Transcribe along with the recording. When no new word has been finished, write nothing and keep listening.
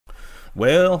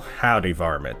Well, howdy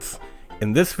varmints.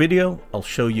 In this video, I'll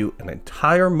show you an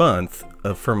entire month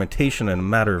of fermentation in a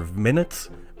matter of minutes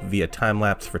via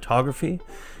time-lapse photography.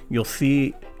 You'll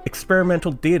see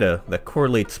experimental data that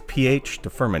correlates pH to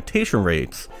fermentation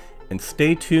rates, and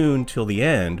stay tuned till the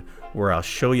end where I'll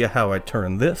show you how I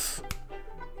turn this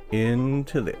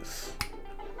into this.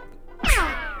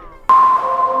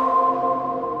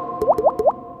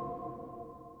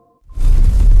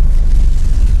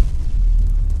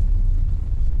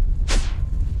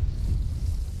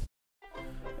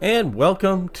 And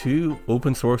welcome to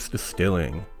Open Source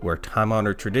Distilling, where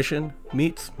time-honored tradition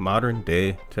meets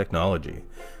modern-day technology.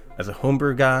 As a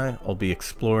homebrew guy, I'll be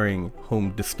exploring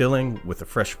home distilling with a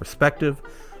fresh perspective,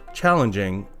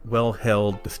 challenging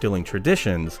well-held distilling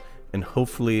traditions, and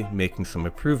hopefully making some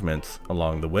improvements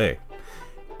along the way.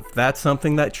 If that's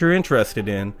something that you're interested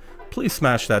in, please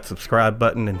smash that subscribe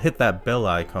button and hit that bell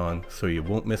icon so you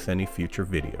won't miss any future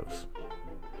videos.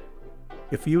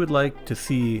 If you would like to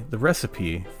see the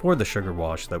recipe for the sugar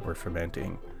wash that we're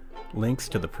fermenting, links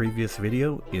to the previous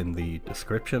video in the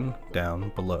description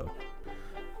down below.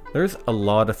 There's a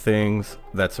lot of things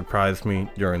that surprised me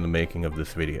during the making of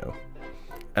this video.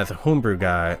 As a homebrew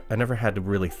guy, I never had to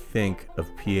really think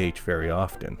of pH very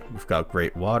often. We've got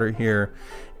great water here,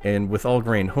 and with all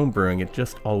grain homebrewing, it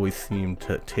just always seemed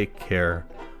to take care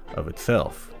of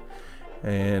itself.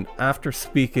 And after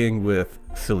speaking with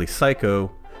Silly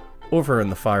Psycho over in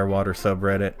the Firewater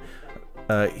subreddit,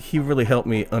 he really helped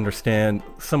me understand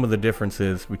some of the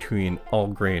differences between all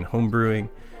grain homebrewing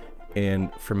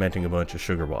and fermenting a bunch of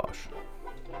sugar wash.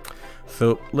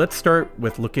 So let's start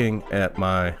with looking at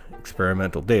my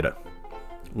experimental data.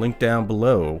 Link down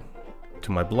below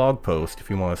to my blog post if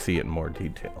you want to see it in more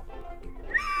detail.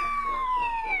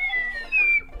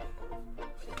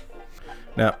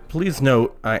 Now, please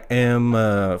note I am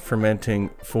fermenting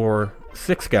 4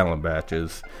 6-gallon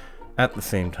batches at the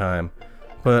same time,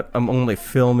 but I'm only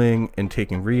filming and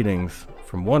taking readings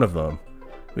from one of them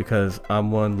because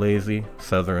I'm one lazy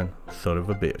southern son of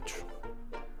a bitch.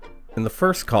 In the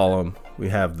first column we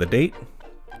have the date,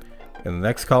 in the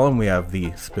next column we have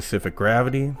the specific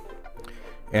gravity,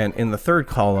 and in the third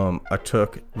column I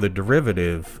took the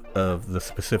derivative of the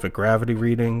specific gravity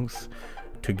readings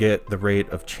to get the rate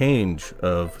of change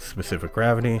of specific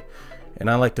gravity,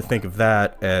 and I like to think of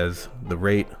that as the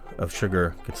rate of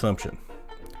sugar consumption.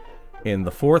 In the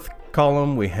fourth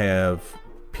column we have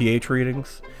pH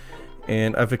readings,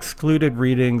 and I've excluded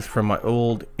readings from my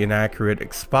old inaccurate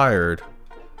expired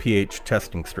pH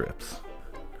testing strips.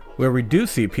 Where we do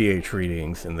see pH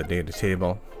readings in the data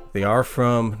table, they are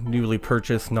from newly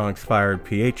purchased non-expired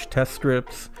pH test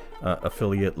strips,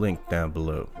 affiliate link down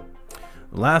below.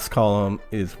 The last column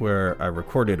is where I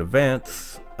recorded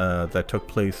events that took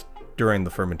place during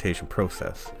the fermentation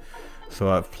process. So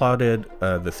I've plotted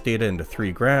this data into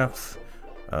 3 graphs,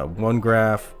 one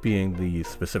graph being the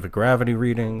specific gravity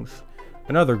readings,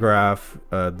 another graph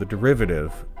the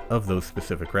derivative of those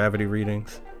specific gravity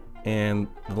readings, and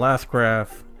the last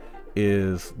graph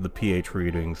is the pH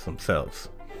readings themselves.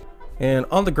 And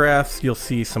on the graphs you'll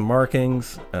see some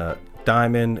markings,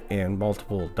 diamond and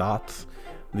multiple dots.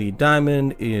 The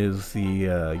diamond is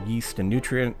the yeast and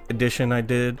nutrient addition I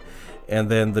did, and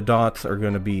then the dots are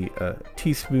going to be a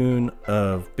teaspoon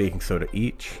of baking soda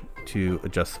each to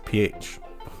adjust the pH.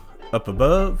 Up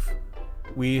above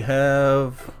we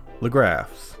have the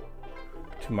graphs.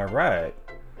 To my right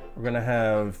we're going to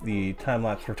have the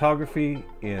time-lapse photography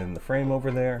in the frame over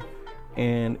there,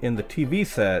 and in the TV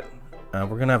set we're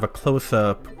going to have a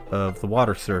close-up of the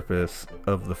water surface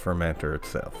of the fermenter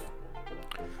itself.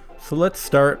 So let's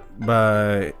start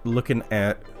by looking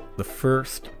at the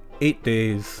first 8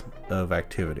 days of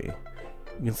activity.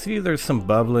 You can see there's some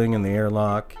bubbling in the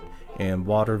airlock and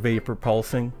water vapor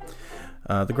pulsing.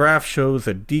 The graph shows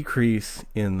a decrease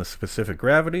in the specific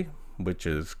gravity, which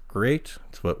is great.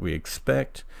 It's what we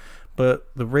expect. But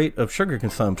the rate of sugar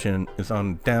consumption is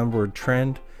on a downward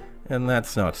trend, and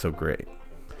that's not so great.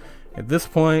 At this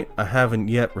point, I haven't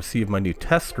yet received my new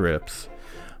test strips,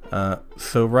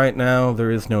 so right now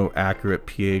there is no accurate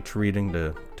pH reading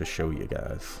to show you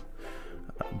guys.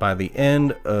 By the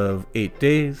end of 8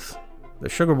 days, the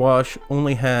sugar wash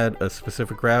only had a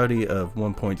specific gravity of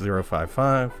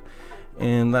 1.055,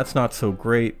 and that's not so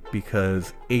great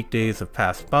because 8 days have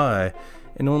passed by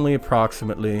and only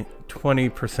approximately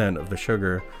 20% of the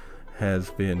sugar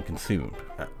has been consumed.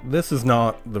 This is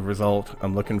not the result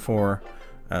I'm looking for,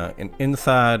 and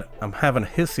inside I'm having a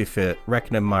hissy fit,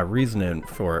 reckoning my reasoning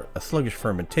for a sluggish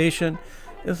fermentation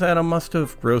is that I must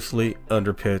have grossly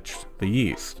underpitched the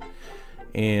yeast.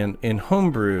 And in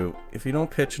homebrew, if you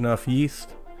don't pitch enough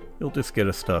yeast, you'll just get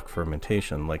a stuck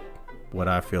fermentation like what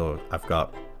I feel I've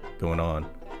got going on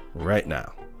right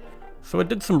now. So I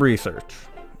did some research,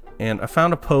 and I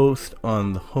found a post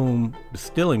on the home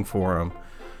distilling forum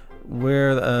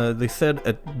where they said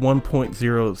at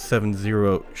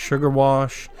 1.070 sugar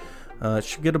wash, it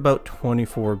should get about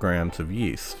 24 grams of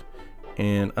yeast,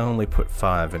 and I only put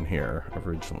 5 in here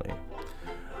originally.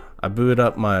 I booted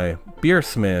up my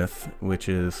Beersmith, which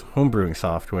is homebrewing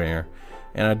software,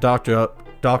 and I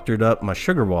doctored up my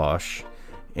sugar wash,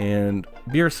 and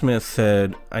Beersmith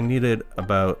said I needed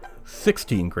about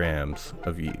 16 grams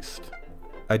of yeast.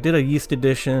 I did a yeast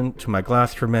addition to my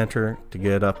glass fermenter to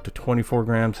get up to 24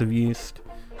 grams of yeast.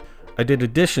 I did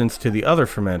additions to the other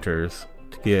fermenters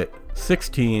to get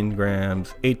 16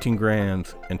 grams, 18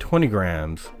 grams, and 20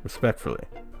 grams respectively.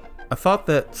 I thought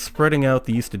that spreading out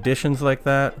the yeast additions like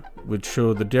that would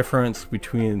show the difference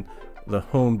between the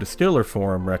home distiller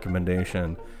forum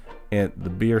recommendation and the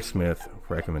Beersmith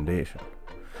recommendation.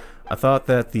 I thought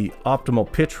that the optimal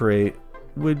pitch rate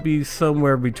would be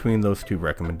somewhere between those two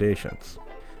recommendations.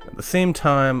 At the same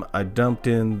time, I dumped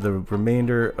in the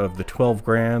remainder of the 12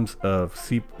 grams of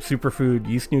superfood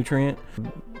yeast nutrient.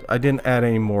 I didn't add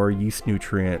any more yeast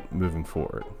nutrient moving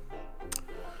forward.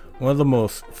 One of the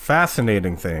most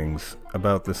fascinating things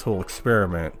about this whole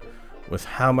experiment was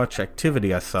how much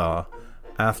activity I saw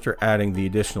after adding the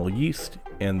additional yeast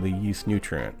and the yeast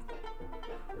nutrient.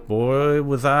 Boy,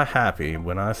 was I happy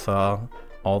when I saw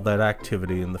all that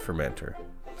activity in the fermenter.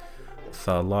 I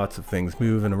saw lots of things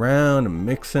moving around and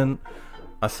mixing.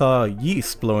 I saw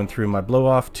yeast blowing through my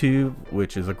blow-off tube,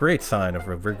 which is a great sign of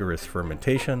a vigorous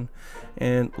fermentation,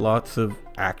 and lots of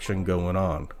action going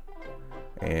on.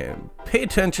 And pay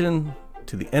attention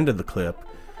to the end of the clip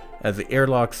as the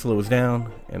airlock slows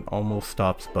down and almost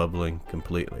stops bubbling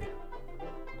completely.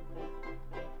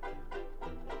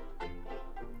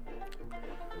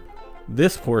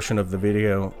 This portion of the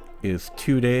video is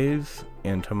 2 days,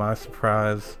 and to my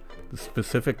surprise, the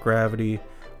specific gravity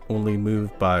only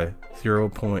moved by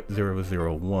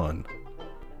 0.001.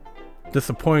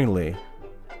 Disappointingly,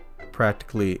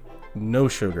 practically no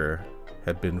sugar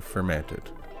had been fermented.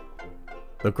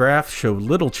 The graphs show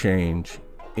little change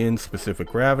in specific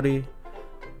gravity,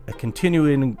 a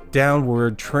continuing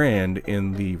downward trend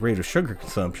in the rate of sugar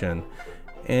consumption,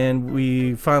 and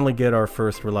we finally get our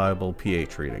first reliable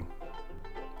pH reading.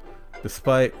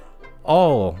 Despite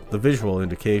all the visual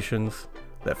indications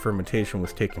that fermentation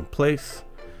was taking place,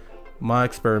 my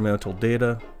experimental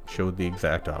data showed the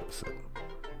exact opposite.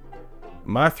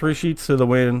 My 3 sheets to the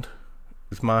wind.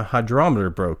 Is my hydrometer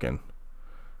broken?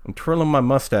 I'm twirling my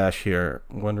mustache here,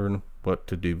 wondering what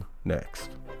to do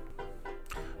next.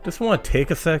 Just want to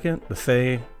take a second to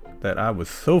say that I was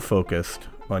so focused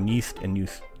on yeast and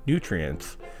yeast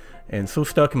nutrients and so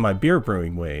stuck in my beer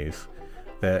brewing ways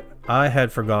that I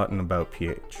had forgotten about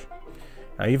pH.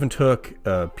 I even took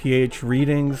pH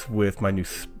readings with my new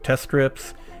test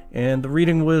strips, and the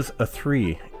reading was a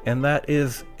 3, and that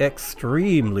is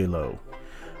extremely low.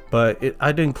 But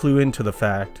I didn't clue into the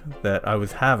fact that I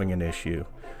was having an issue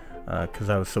because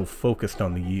I was so focused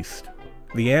on the yeast.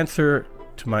 The answer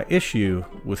to my issue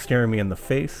was staring me in the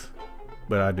face,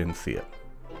 but I didn't see it.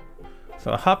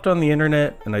 So I hopped on the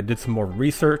internet and I did some more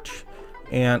research,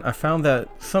 and I found that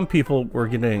some people were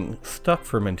getting stuck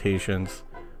fermentations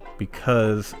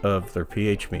because of their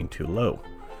pH being too low,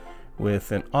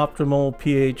 with an optimal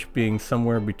pH being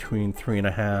somewhere between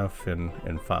 3.5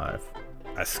 and 5.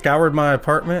 I scoured my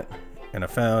apartment and I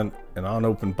found an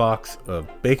unopened box of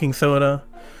baking soda,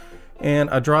 and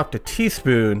I dropped a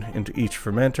teaspoon into each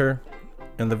fermenter,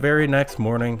 and the very next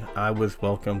morning I was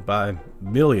welcomed by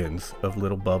millions of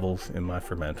little bubbles in my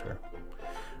fermenter.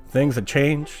 Things had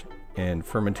changed and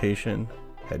fermentation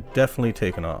had definitely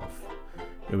taken off.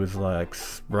 It was like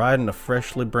riding a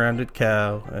freshly branded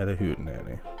cow at a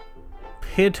hootenanny.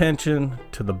 Pay attention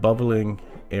to the bubbling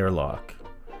airlock.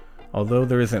 Although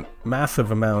there isn't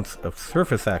massive amounts of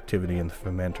surface activity in the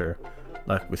fermenter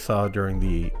like we saw during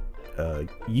the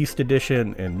yeast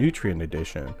addition and nutrient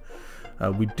addition,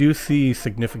 we do see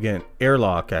significant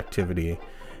airlock activity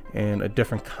and a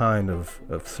different kind of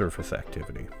surface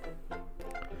activity.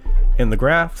 In the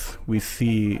graphs, we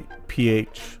see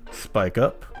pH spike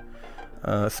up,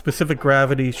 specific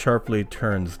gravity sharply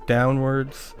turns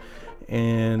downwards,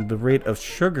 and the rate of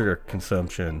sugar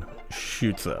consumption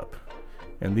shoots up.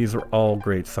 And these are all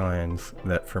great signs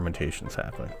that fermentation's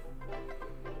happening.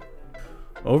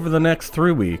 Over the next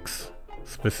 3 weeks,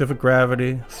 specific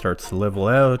gravity starts to level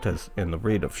out and the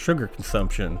rate of sugar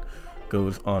consumption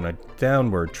goes on a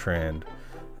downward trend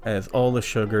as all the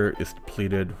sugar is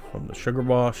depleted from the sugar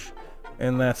wash,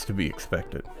 and that's to be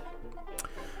expected.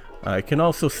 I can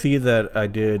also see that I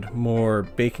did more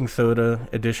baking soda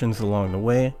additions along the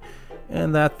way,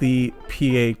 and that the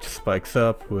pH spikes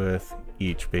up with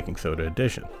each baking soda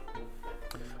addition.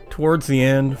 Towards the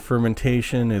end,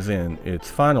 fermentation is in its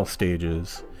final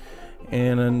stages,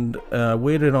 and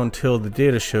waited until the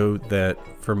data showed that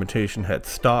fermentation had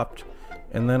stopped,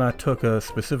 and then I took a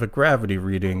specific gravity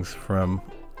readings from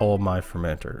all my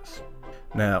fermenters.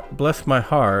 Now, bless my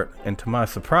heart, and to my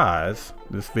surprise,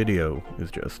 this video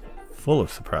is just full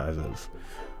of surprises.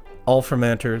 All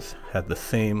fermenters had the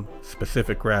same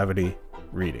specific gravity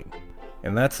reading,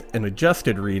 and that's an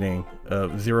adjusted reading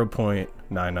of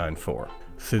 0.994,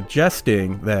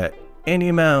 suggesting that any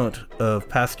amount of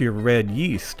past year red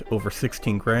yeast over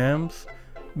 16 grams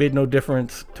made no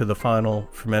difference to the final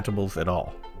fermentables at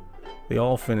all. They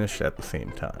all finished at the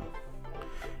same time.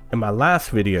 In my last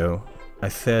video, I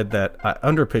said that I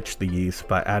underpitched the yeast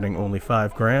by adding only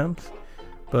 5 grams,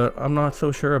 but I'm not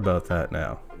so sure about that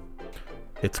now.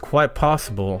 It's quite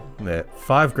possible that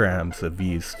 5 grams of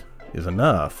yeast is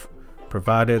enough,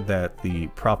 provided that the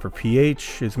proper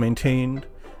pH is maintained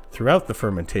throughout the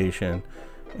fermentation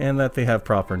and that they have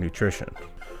proper nutrition.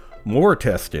 More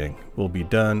testing will be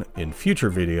done in future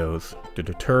videos to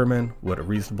determine what a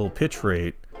reasonable pitch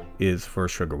rate is for a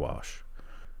sugar wash.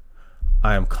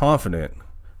 I am confident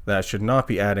that I should not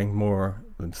be adding more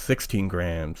than 16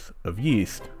 grams of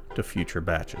yeast to future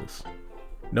batches.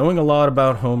 Knowing a lot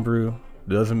about homebrew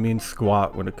doesn't mean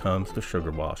squat when it comes to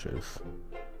sugar washes.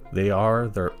 They are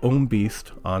their own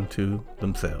beast unto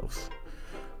themselves.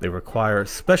 They require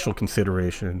special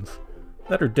considerations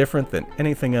that are different than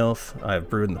anything else I have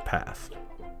brewed in the past.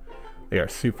 They are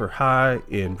super high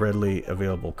in readily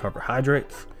available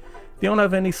carbohydrates. They don't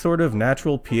have any sort of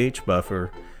natural pH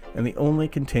buffer, and they only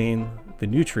contain the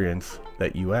nutrients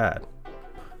that you add,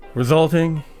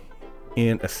 resulting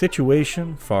in a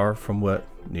situation far from what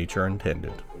nature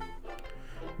intended.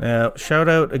 Now, shout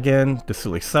out again to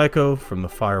Silly Psycho from the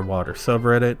Firewater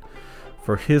subreddit.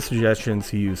 For his suggestions,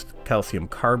 he used calcium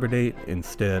carbonate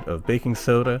instead of baking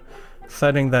soda,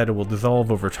 citing that it will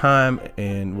dissolve over time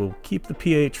and will keep the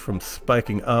pH from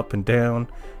spiking up and down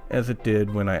as it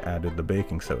did when I added the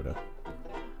baking soda.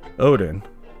 Odin,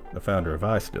 the founder of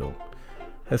iStill,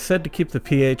 has said to keep the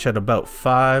pH at about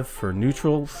 5 for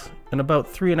neutrals and about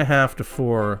 3.5 to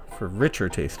 4 for richer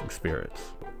tasting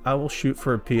spirits. I will shoot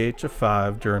for a pH of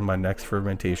 5 during my next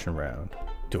fermentation round.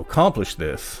 To accomplish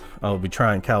this, I will be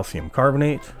trying calcium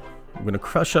carbonate. I'm going to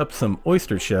crush up some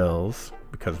oyster shells,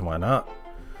 because why not?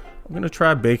 I'm going to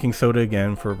try baking soda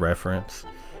again for reference,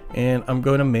 and I'm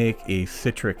going to make a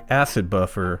citric acid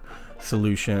buffer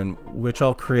solution, which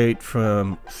I'll create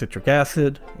from citric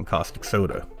acid and caustic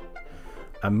soda.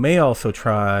 I may also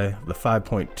try the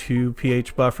 5.2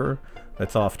 pH buffer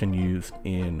that's often used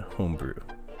in homebrew.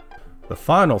 The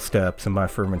final steps in my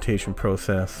fermentation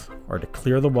process are to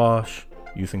clear the wash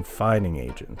using fining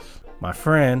agents. My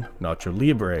friend, Nacho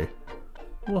Libre,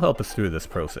 will help us through this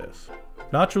process.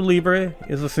 Nacho Libre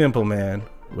is a simple man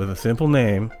with a simple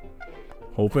name,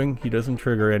 hoping he doesn't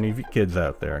trigger any of you kids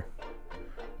out there.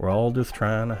 We're all just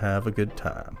trying to have a good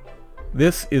time.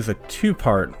 This is a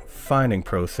 2-part fining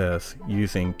process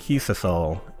using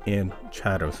Kisasol and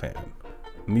Chatosan.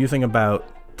 I'm using about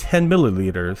 10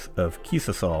 milliliters of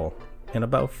Kisasol and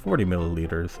about 40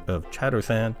 milliliters of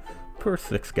Chatosan per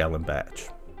 6-gallon batch.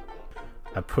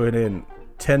 I put in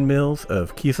 10 mils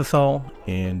of Kisasol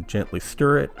and gently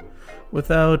stir it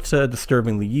without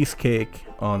disturbing the yeast cake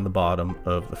on the bottom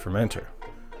of the fermenter.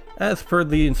 As per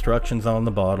the instructions on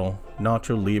the bottle,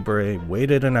 Nacho Libre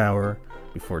waited an hour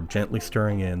before gently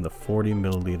stirring in the 40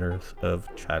 milliliters of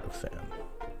Chatosan.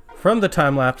 From the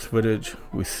time-lapse footage,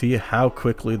 we see how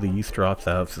quickly the yeast drops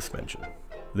out of suspension.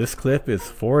 This clip is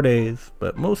 4 days,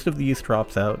 but most of the yeast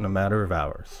drops out in a matter of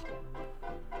hours.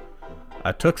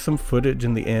 I took some footage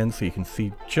in the end so you can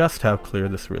see just how clear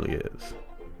this really is.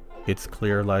 It's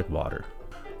clear like water.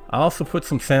 I also put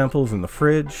some samples in the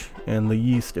fridge, and the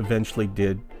yeast eventually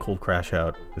did cold crash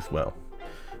out as well.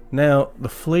 Now, the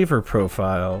flavor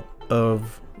profile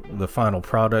of the final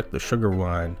product, the sugar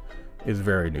wine, is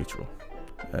very neutral.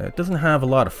 It doesn't have a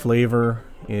lot of flavor,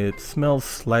 it smells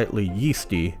slightly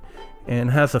yeasty,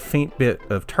 and has a faint bit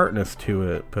of tartness to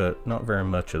it, but not very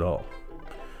much at all.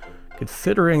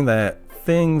 Considering that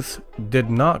things did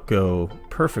not go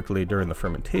perfectly during the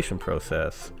fermentation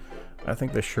process, I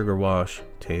think the sugar wash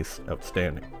tastes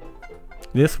outstanding.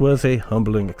 This was a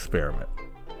humbling experiment.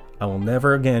 I will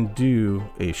never again do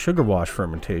a sugar wash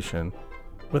fermentation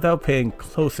without paying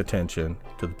close attention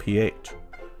to the pH.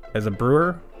 As a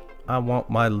brewer, I want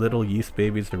my little yeast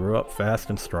babies to grow up fast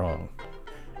and strong.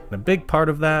 And a big part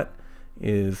of that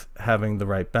is having the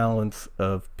right balance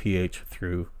of pH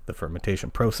through the fermentation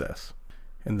process.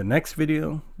 In the next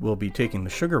video, we'll be taking the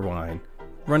sugar wine,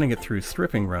 running it through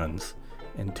stripping runs,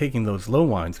 and taking those low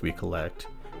wines we collect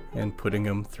and putting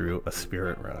them through a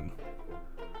spirit run.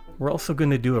 We're also going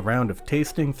to do a round of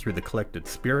tasting through the collected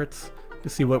spirits to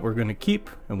see what we're going to keep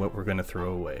and what we're going to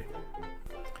throw away.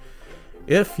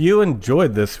 If you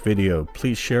enjoyed this video,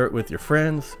 please share it with your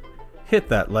friends, hit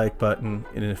that like button,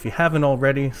 and if you haven't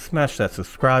already, smash that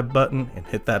subscribe button and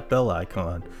hit that bell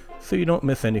icon so you don't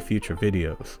miss any future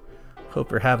videos. Hope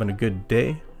you're having a good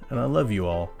day, and I love you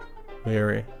all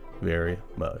very, very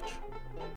much.